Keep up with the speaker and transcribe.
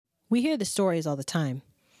We hear the stories all the time.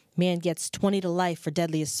 Man gets 20 to life for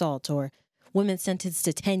deadly assault, or women sentenced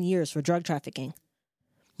to 10 years for drug trafficking.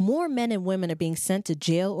 More men and women are being sent to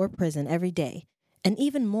jail or prison every day, and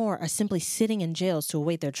even more are simply sitting in jails to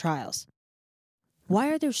await their trials. Why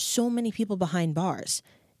are there so many people behind bars?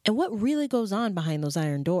 And what really goes on behind those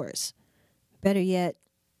iron doors? Better yet,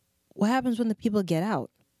 what happens when the people get out?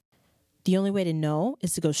 The only way to know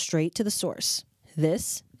is to go straight to the source.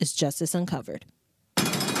 This is Justice Uncovered.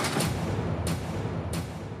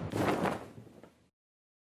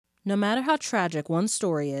 No matter how tragic one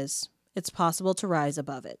story is, it's possible to rise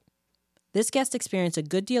above it. This guest experienced a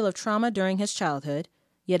good deal of trauma during his childhood,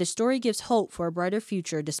 yet his story gives hope for a brighter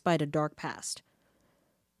future despite a dark past.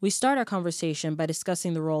 We start our conversation by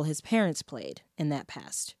discussing the role his parents played in that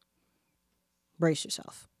past. Brace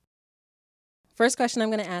yourself. First question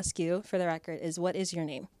I'm going to ask you, for the record, is what is your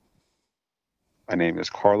name? My name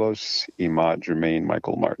is Carlos Imad Jermaine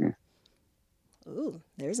Michael Martin. Ooh,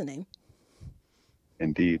 there's a name.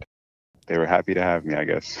 Indeed. They were happy to have me, I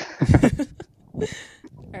guess.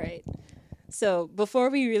 All right. So before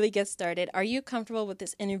we really get started, are you comfortable with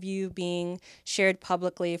this interview being shared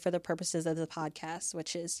publicly for the purposes of the podcast,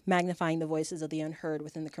 which is magnifying the voices of the unheard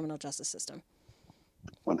within the criminal justice system?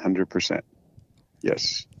 100%.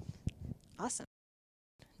 Yes. Awesome.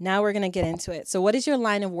 Now we're going to get into it. So what is your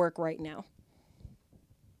line of work right now?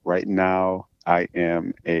 Right now, I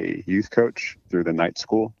am a youth coach through the Night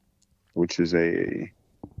School, which is a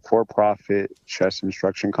for-profit chess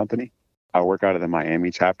instruction company. I work out of the Miami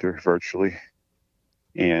chapter virtually,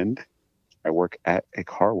 and I work at a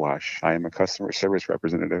car wash. I am a customer service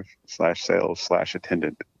representative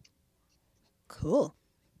 /sales/attendant. Cool.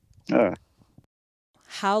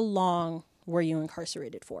 How long were you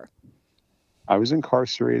incarcerated for? I was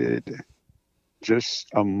incarcerated just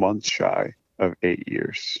a month shy of 8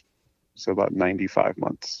 years. So about 95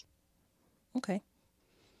 months. Okay.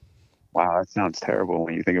 Wow, that sounds terrible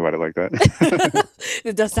when you think about it like that.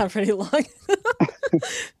 It does sound pretty long.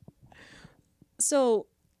 So,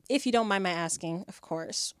 if you don't mind my asking, of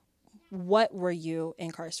course, what were you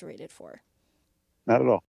incarcerated for? Not at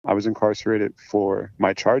all. I was incarcerated for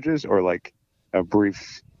my charges or like a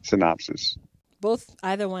brief synopsis? Both,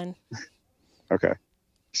 either one. Okay.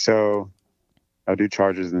 So I'll do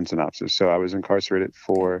charges and synopsis. So I was incarcerated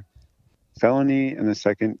for felony in the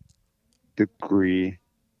second degree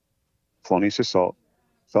felonious assault,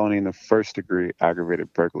 felony in the first degree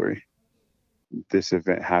aggravated burglary. This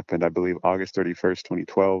event happened, I believe, August 31st,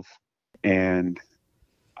 2012. And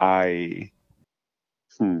I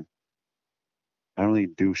don't really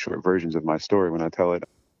do short versions of my story when I tell it.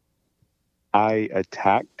 I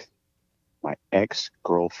attacked my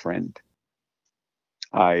ex-girlfriend.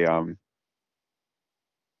 I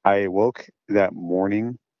woke that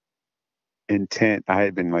morning intent. I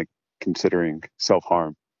had been considering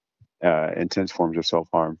self-harm, intense forms of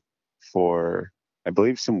self-harm for, I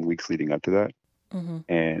believe, some weeks leading up to that. Mm-hmm.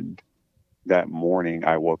 And that morning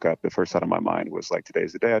I woke up, the first thought in my mind was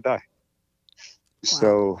today's the day I die. Wow.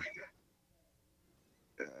 So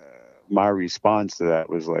my response to that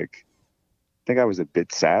was I think I was a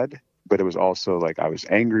bit sad, but it was also I was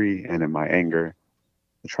angry, and in my anger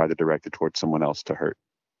I tried to direct it towards someone else to hurt.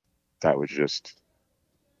 That was just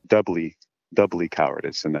doubly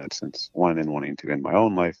cowardice in that sense. One, in wanting to end my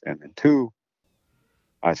own life, and then two,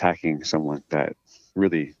 attacking someone that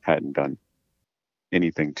really hadn't done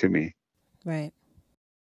anything to me. Right.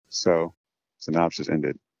 So synopsis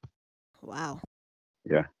ended. Wow.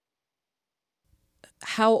 Yeah.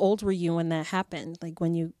 How old were you when that happened?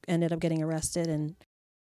 When you ended up getting arrested and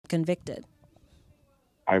convicted?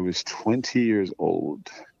 I was 20 years old.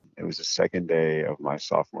 It was the second day of my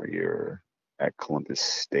sophomore year at Columbus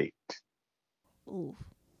State. Ooh.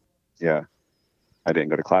 Yeah. I didn't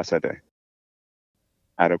go to class that day.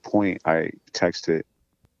 At a point, I texted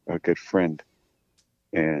a good friend,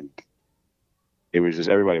 and it was just,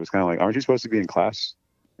 everybody was kind of aren't you supposed to be in class?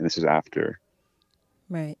 And this is after.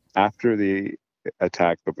 Right. After the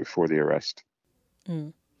attack, but before the arrest.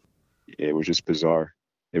 Mm. It was just bizarre.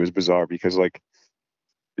 It was bizarre because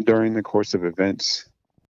during the course of events,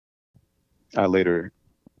 I later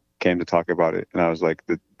came to talk about it, and I was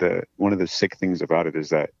the one of the sick things about it is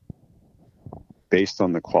that based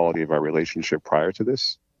on the quality of our relationship prior to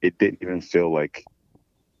this, it didn't even feel like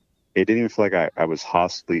I was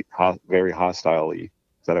very hostilely.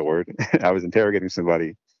 Is that a word? I was interrogating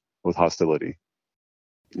somebody with hostility.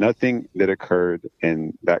 Nothing that occurred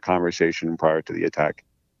in that conversation prior to the attack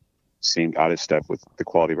seemed out of step with the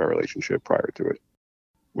quality of our relationship prior to it,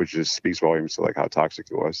 which just speaks volumes to how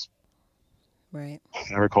toxic it was. Right.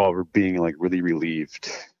 I recall being really relieved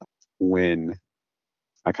when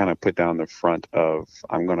I kind of put down the front of,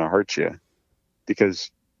 I'm going to hurt you.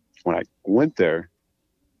 Because when I went there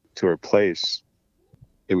to her place,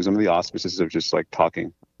 it was under the auspices of just like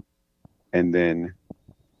talking. And then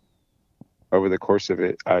over the course of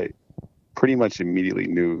it, I pretty much immediately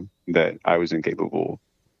knew that I was incapable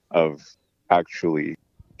of actually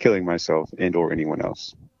killing myself and or anyone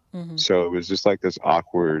else. Mm-hmm. So it was just like this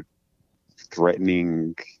awkward,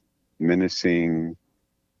 threatening, menacing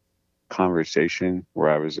conversation where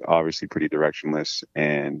I was obviously pretty directionless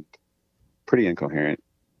and pretty incoherent.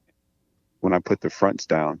 When I put the fronts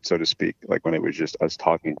down, so to speak, like when it was just us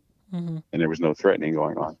talking Mm-hmm. and there was no threatening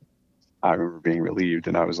going on, I remember being relieved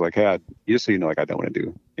and I was like, hey, just so you know, like I don't want to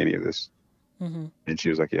do any of this. Mm-hmm. And she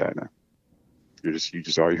was like, yeah, I know. You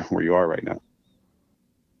just are where you are right now.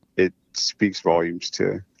 It speaks volumes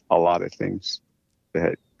to a lot of things that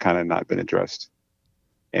had kind of not been addressed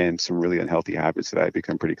and some really unhealthy habits that I had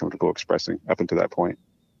become pretty comfortable expressing up until that point.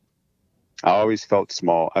 I always felt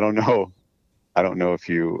small. I don't know if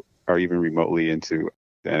you are even remotely into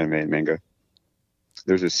the anime and manga.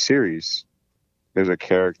 There's a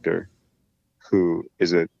character who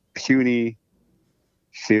is a puny,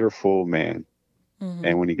 fearful man. Mm-hmm.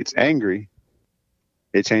 And when he gets angry,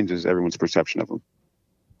 it changes everyone's perception of him.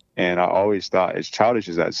 And I always thought, as childish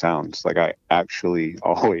as that sounds, like I actually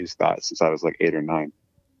always thought since I was like 8 or 9,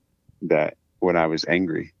 that when I was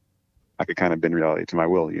angry, I could kind of bend reality to my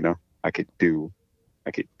will, you know? I could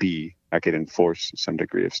enforce some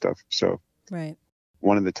degree of stuff. So Right.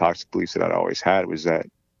 one of the toxic beliefs that I'd always had was that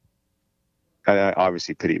I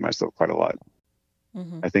obviously pitied myself quite a lot.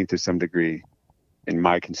 Mm-hmm. I think to some degree, in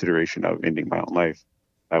my consideration of ending my own life,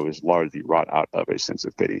 I was largely wrought out of a sense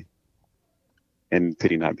of pity. And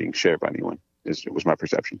pity not being shared by anyone was my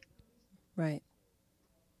perception. Right.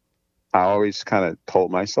 I always kind of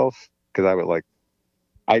told myself, because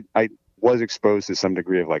I was exposed to some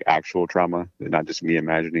degree of like actual trauma, not just me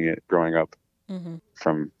imagining it growing up Mm-hmm.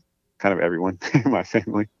 from kind of everyone in my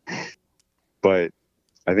family. But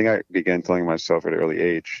I think I began telling myself at an early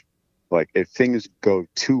age, like, if things go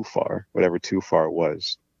too far, whatever too far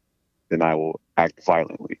was, then I will act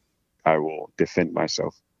violently. I will defend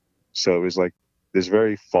myself. So it was like this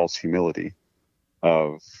very false humility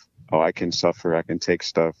of, oh, I can suffer, I can take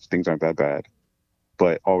stuff, things aren't that bad.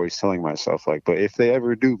 But always telling myself, like, but if they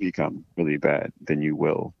ever do become really bad, then you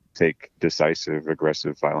will take decisive,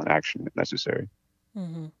 aggressive, violent action if necessary.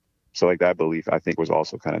 Mm-hmm. So like that belief, I think, was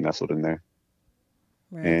also kind of nestled in there.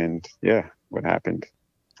 Right. And yeah, what happened.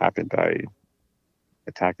 I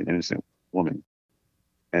attacked an innocent woman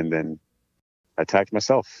and then attacked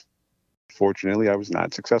myself. Fortunately, I was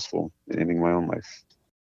not successful in ending my own life.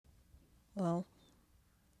 Well,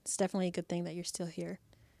 it's definitely a good thing that you're still here.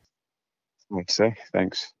 I would say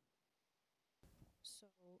thanks. So,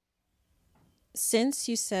 since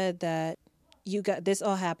you said that you got this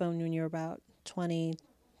all happened when you were about 20,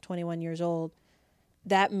 21 years old,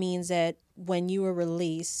 that means that when you were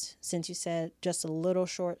released, since you said just a little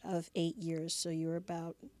short of 8 years, so you were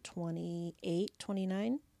about 28,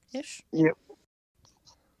 29-ish? Yep.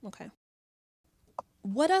 Okay.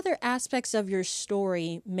 What other aspects of your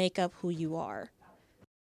story make up who you are?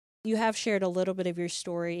 You have shared a little bit of your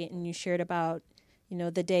story and you shared about,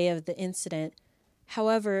 the day of the incident.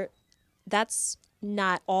 However, that's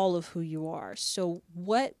not all of who you are. So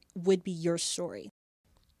what would be your story?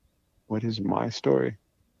 What is my story?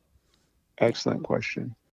 Excellent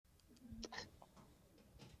question.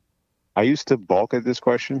 I used to balk at this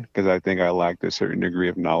question because I think I lacked a certain degree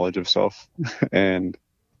of knowledge of self. And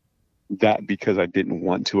that because I didn't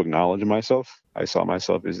want to acknowledge myself. I saw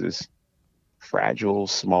myself as this fragile,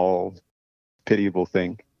 small, pitiable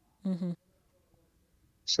thing. Mm-hmm.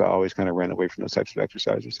 So I always kind of ran away from those types of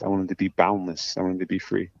exercises. I wanted to be boundless. I wanted to be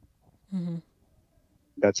free. Mm-hmm.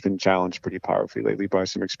 That's been challenged pretty powerfully lately by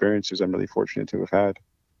some experiences I'm really fortunate to have had.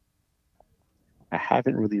 I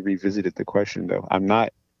haven't really revisited the question, though. I'm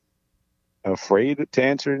not afraid to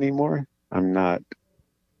answer it anymore. I'm not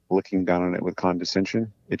looking down on it with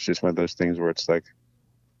condescension. It's just one of those things where it's like,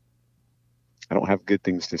 I don't have good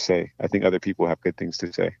things to say. I think other people have good things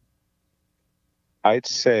to say. I'd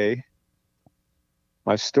say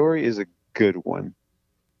my story is a good one.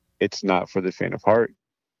 It's not for the faint of heart,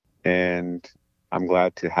 and I'm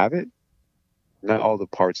glad to have it. Not all the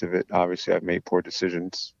parts of it. Obviously, I've made poor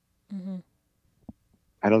decisions. Mm-hmm.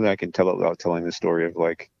 I don't think I can tell it without telling the story of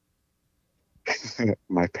like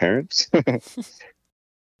my parents.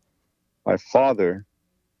 My father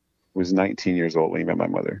was 19 years old when he met my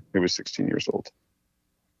mother. He was 16 years old.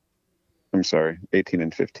 I'm sorry, 18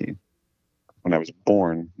 and 15. When I was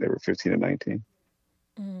born, they were 15 and 19.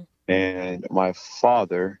 Mm-hmm. And my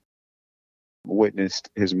father witnessed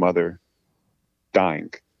his mother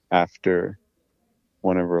dying after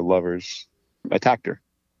one of her lovers attacked her.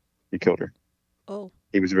 He killed her. Oh.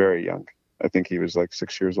 He was very young. I think he was like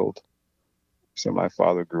 6 years old. So my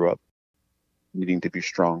father grew up needing to be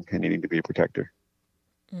strong and needing to be a protector.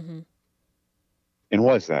 Mm-hmm. And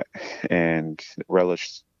was that. And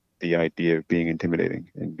relished the idea of being intimidating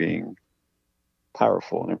and being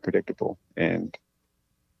powerful and unpredictable and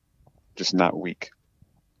just not weak.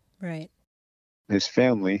 Right. His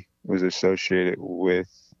family was associated with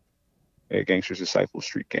a Gangster's Disciple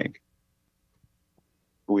street gang.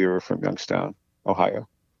 We were from Youngstown, Ohio.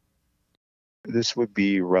 This would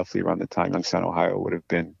be roughly around the time Youngstown, Ohio would have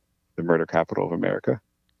been the murder capital of America.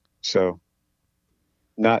 So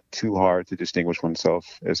not too hard to distinguish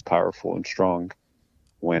oneself as powerful and strong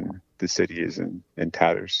when the city is in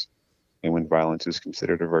tatters and when violence is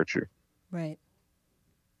considered a virtue. Right.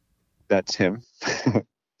 That's him.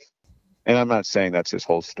 And I'm not saying that's his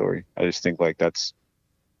whole story. I just think like I've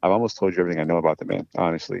almost told you everything I know about the man,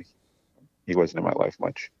 honestly. He wasn't in my life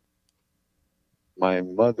much. My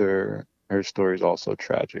mother, her story is also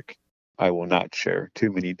tragic. I will not share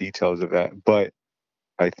too many details of that, but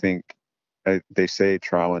I think they say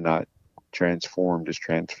trauma not transformed is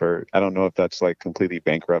transferred. I don't know if that's like completely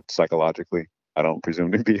bankrupt psychologically. I don't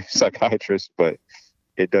presume to be a psychiatrist, but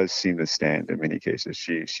it does seem to stand in many cases.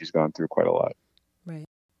 She's gone through quite a lot. Right.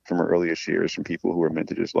 From her earliest years, from people who were meant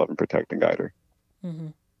to just love and protect and guide her. Mm-hmm.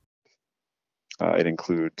 It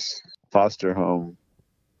includes foster home.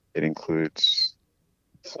 It includes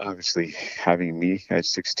obviously having me at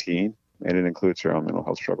 16, and it includes her own mental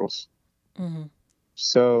health struggles. Mm-hmm.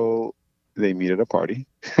 So they meet at a party.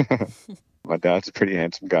 My dad's a pretty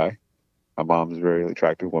handsome guy. My mom's a very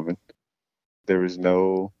attractive woman. There was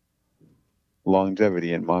no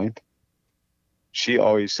longevity in mind. She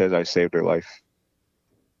always says I saved her life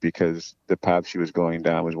because the path she was going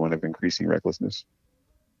down was one of increasing recklessness.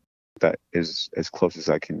 That is as close as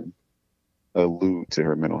I can allude to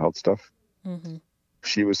her mental health stuff. Mm-hmm.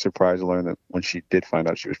 She was surprised to learn that when she did find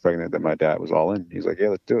out she was pregnant, that my dad was all in. He's like, yeah,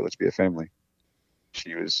 let's do it. Let's be a family.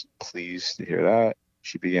 She was pleased to hear that.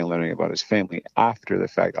 She began learning about his family after the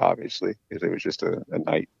fact, obviously, because it was just a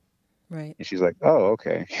night. Right. And she's like, oh,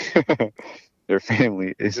 okay. Their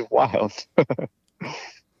family is wild.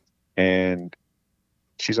 And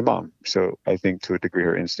she's a mom. So I think to a degree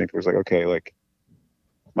her instinct was like, okay, like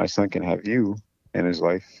my son can have you in his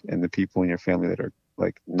life and the people in your family that are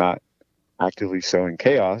like not actively sowing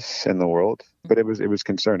chaos in the world. But it was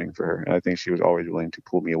concerning for her. And I think she was always willing to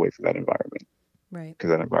pull me away from that environment. Right. Because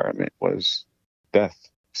that environment was death.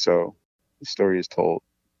 So the story is told.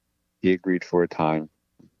 He agreed for a time.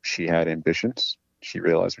 She had ambitions. She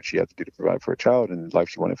realized what she had to do to provide for a child and the life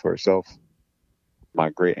she wanted for herself. My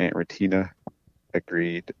great aunt Retina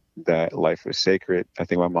agreed that life was sacred. I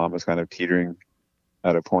think my mom was kind of teetering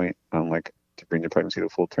at a point on like to bring the pregnancy to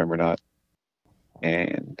full term or not.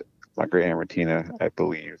 And my great aunt Retina, I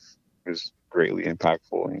believe, was greatly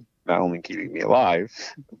impactful in not only keeping me alive,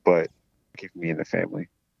 but keeping me in the family.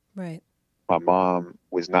 Right. My mom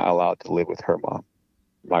was not allowed to live with her mom.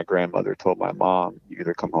 My grandmother told my mom, you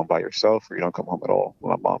either come home by yourself or you don't come home at all.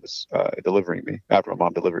 When my mom was delivering me, after my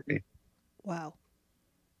mom delivered me. Wow.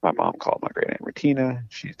 My mom called my great aunt Retina.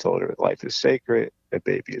 She told her that life is sacred, a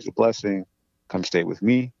baby is a blessing. Come stay with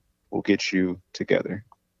me. We'll get you together.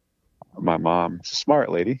 My mom's a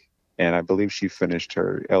smart lady, and I believe she finished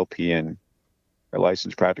her LPN, her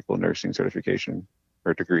licensed practical nursing certification,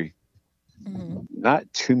 her degree. Mm-hmm.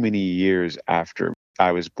 Not too many years after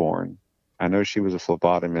I was born. I know she was a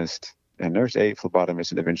phlebotomist, a nurse aide, phlebotomist,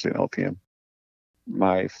 and eventually an LPN.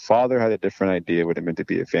 My father had a different idea what it meant to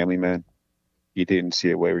be a family man. He didn't see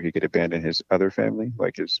a way where he could abandon his other family,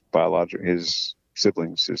 like his his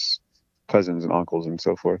siblings, his cousins and uncles and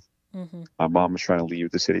so forth. Mm-hmm. My mom was trying to leave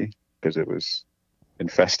the city because it was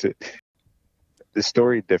infested. The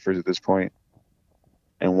story differs at this point.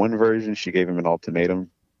 In one version, she gave him an ultimatum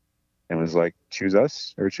and was like, choose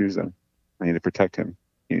us or choose them. I need to protect him.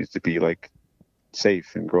 He needs to be like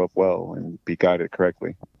safe and grow up well and be guided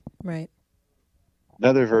correctly. Right.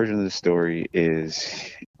 Another version of the story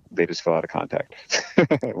is they just fell out of contact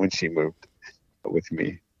when she moved with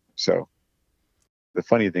me. So the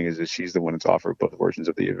funny thing is that she's the one that's offered both versions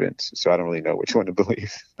of the events. So I don't really know which one to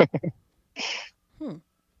believe.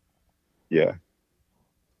 Yeah.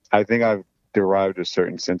 I think I've derived a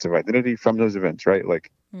certain sense of identity from those events, right? Like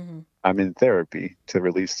Mm-hmm. I'm in therapy to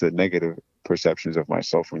release the negative perceptions of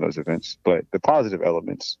myself from those events, but the positive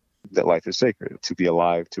elements, that life is sacred, to be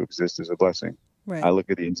alive, to exist is a blessing. Right. I look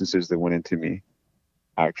at the instances that went into me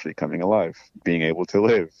actually coming alive, being able to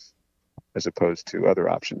live as opposed to other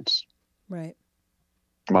options. Right.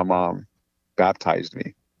 My mom baptized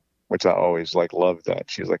me, which I always like loved that.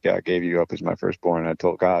 She was like, yeah, I gave you up as my firstborn. And I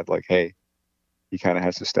told God, like, hey, he kind of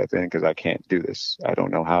has to step in because I can't do this. I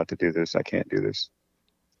don't know how to do this. I can't do this.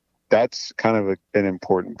 That's kind of an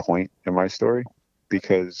important point in my story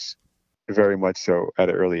because very much so at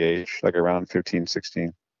an early age, like around 15,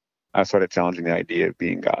 16, I started challenging the idea of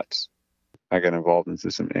being gods. I got involved into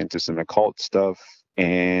some occult stuff,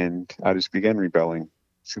 and I just began rebelling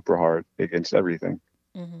super hard against everything.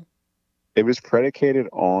 Mm-hmm. It was predicated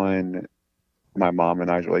on my mom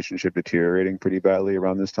and I's relationship deteriorating pretty badly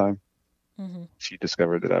around this time. Mm-hmm. She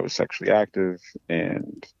discovered that I was sexually active,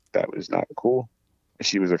 and that was not cool.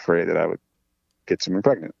 She was afraid that I would get someone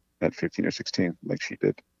pregnant at 15 or 16, like she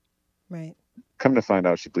did. Right. Come to find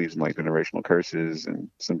out, she believes in like generational curses and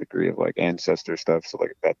some degree of like ancestor stuff. So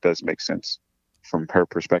like that does make sense from her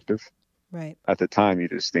perspective. Right. At the time, you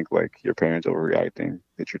just think like your parents overreacting,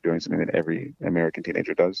 that you're doing something that every American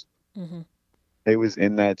teenager does. Mm-hmm. It was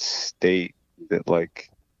in that state that like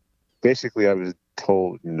basically I was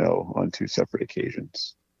told no on 2 separate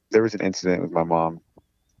occasions. There was an incident with my mom.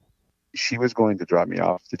 She was going to drop me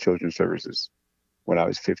off to children's services when I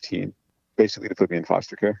was 15, basically to put me in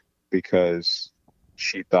foster care because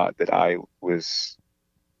she thought that I was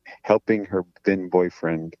helping her then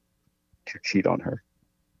boyfriend to cheat on her.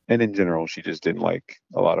 And in general, she just didn't like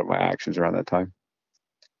a lot of my actions around that time.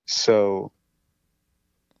 So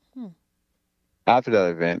after that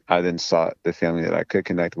event, I then sought the family that I could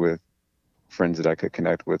connect with, friends that I could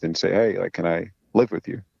connect with, and say, hey, like, can I live with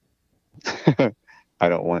you? I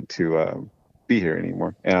don't want to be here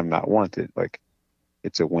anymore, and I'm not wanted. Like,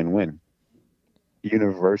 it's a win-win.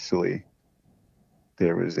 Universally,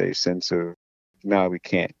 there was a sense of, no, we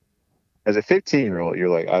can't. As a 15-year-old, you're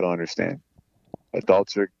like, I don't understand.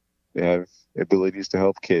 Adults they have abilities to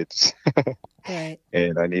help kids, Right.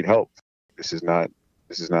 and I need help. This is not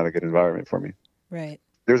a good environment for me. Right.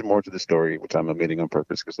 There's more to the story, which I'm omitting on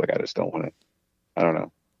purpose because like I just don't want to. I don't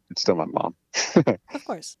know. It's still my mom. Of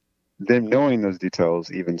course. Them knowing those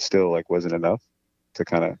details even still like wasn't enough to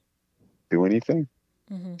kind of do anything.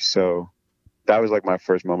 Mm-hmm. So that was like my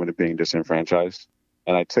first moment of being disenfranchised,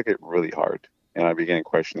 and I took it really hard. And I began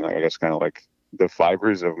questioning, like, I guess, kind of like the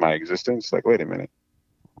fibers of my existence. Like, wait a minute,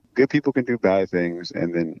 good people can do bad things,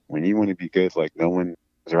 and then when you want to be good, like no one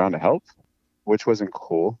is around to help, which wasn't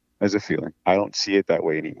cool as a feeling. I don't see it that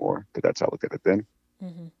way anymore, but that's how I looked at it then.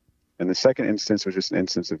 Mm-hmm. And the second instance was just an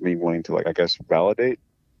instance of me wanting to, like, I guess, validate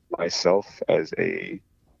myself as a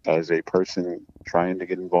person trying to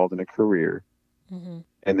get involved in a career, Mm-hmm.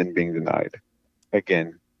 and then being denied.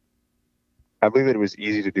 Again, I believe that it was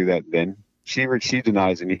easy to do that then. She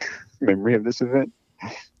denies any memory of this event,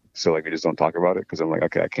 so like we just don't talk about it because I'm like,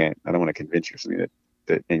 okay, I don't want to convince you of something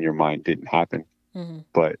that in your mind didn't happen. Mm-hmm.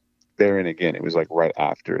 But there and again, it was like right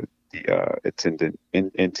after the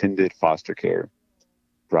intended foster care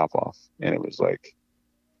drop off, and it was like,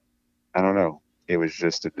 I don't know, it was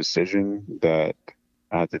just a decision that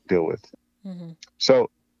I had to deal with. Mm-hmm. So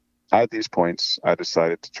at these points, I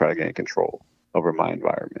decided to try to gain control over my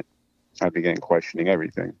environment. I began questioning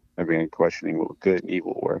everything. I began questioning what good and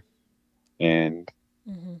evil were. And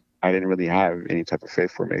Mm-hmm. I didn't really have any type of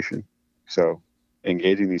faith formation. So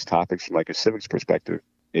engaging these topics from like a civics perspective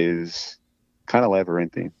is kind of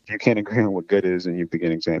labyrinthine. If you can't agree on what good is and you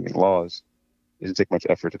begin examining laws, it doesn't take much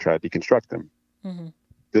effort to try to deconstruct them. Mm-hmm.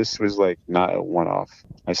 This was like not a one-off.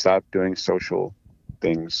 I stopped doing social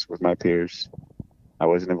things with my peers. I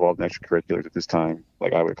wasn't involved in extracurriculars at this time.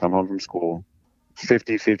 Like I would come home from school,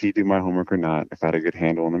 50-50 do my homework or not, if I had a good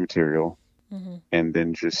handle on the material, Mm-hmm. and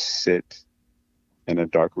then just sit in a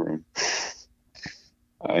dark room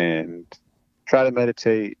and try to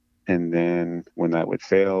meditate. And then when that would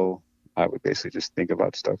fail, I would basically just think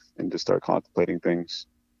about stuff and just start contemplating things.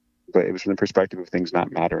 But it was from the perspective of things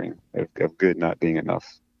not mattering, of good not being enough,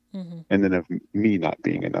 Mm-hmm. and then of me not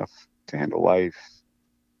being enough to handle life,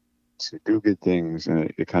 to do good things,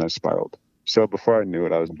 and it kind of spiraled. So before I knew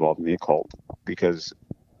it, I was involved in the occult because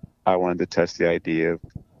I wanted to test the idea of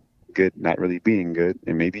good not really being good,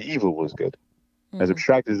 and maybe evil was good. As Mm-hmm.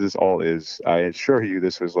 abstract as this all is, I assure you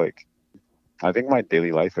this was like, I think my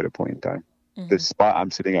daily life at a point in time. Mm-hmm. The spot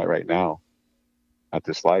I'm sitting at right now, at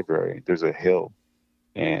this library, there's a hill,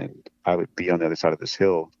 and I would be on the other side of this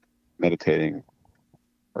hill meditating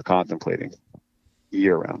or contemplating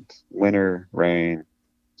year round, winter, rain,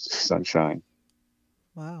 sunshine.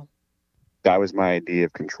 Wow. That was my idea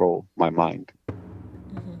of control, my mind,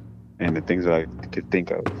 Mm-hmm. and the things that I could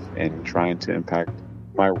think of, and trying to impact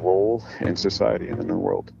my role in society and in the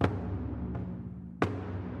world.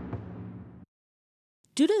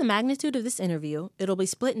 Due to the magnitude of this interview, it'll be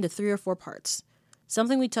split into 3 or 4 parts.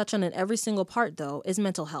 Something we touch on in every single part, though, is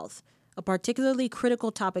mental health, a particularly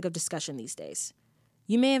critical topic of discussion these days.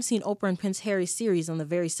 You may have seen Oprah and Prince Harry's series on the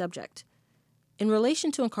very subject. In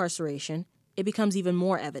relation to incarceration, it becomes even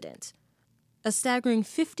more evident. A staggering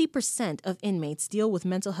 50% of inmates deal with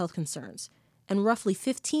mental health concerns, and roughly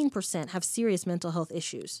 15% have serious mental health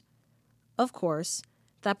issues. Of course,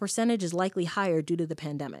 that percentage is likely higher due to the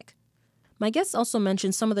pandemic. My guest also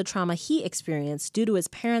mentioned some of the trauma he experienced due to his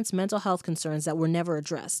parents' mental health concerns that were never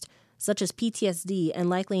addressed, such as PTSD and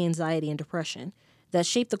likely anxiety and depression, that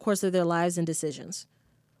shaped the course of their lives and decisions.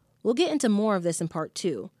 We'll get into more of this in part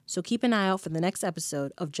 2, so keep an eye out for the next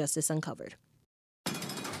episode of Justice Uncovered.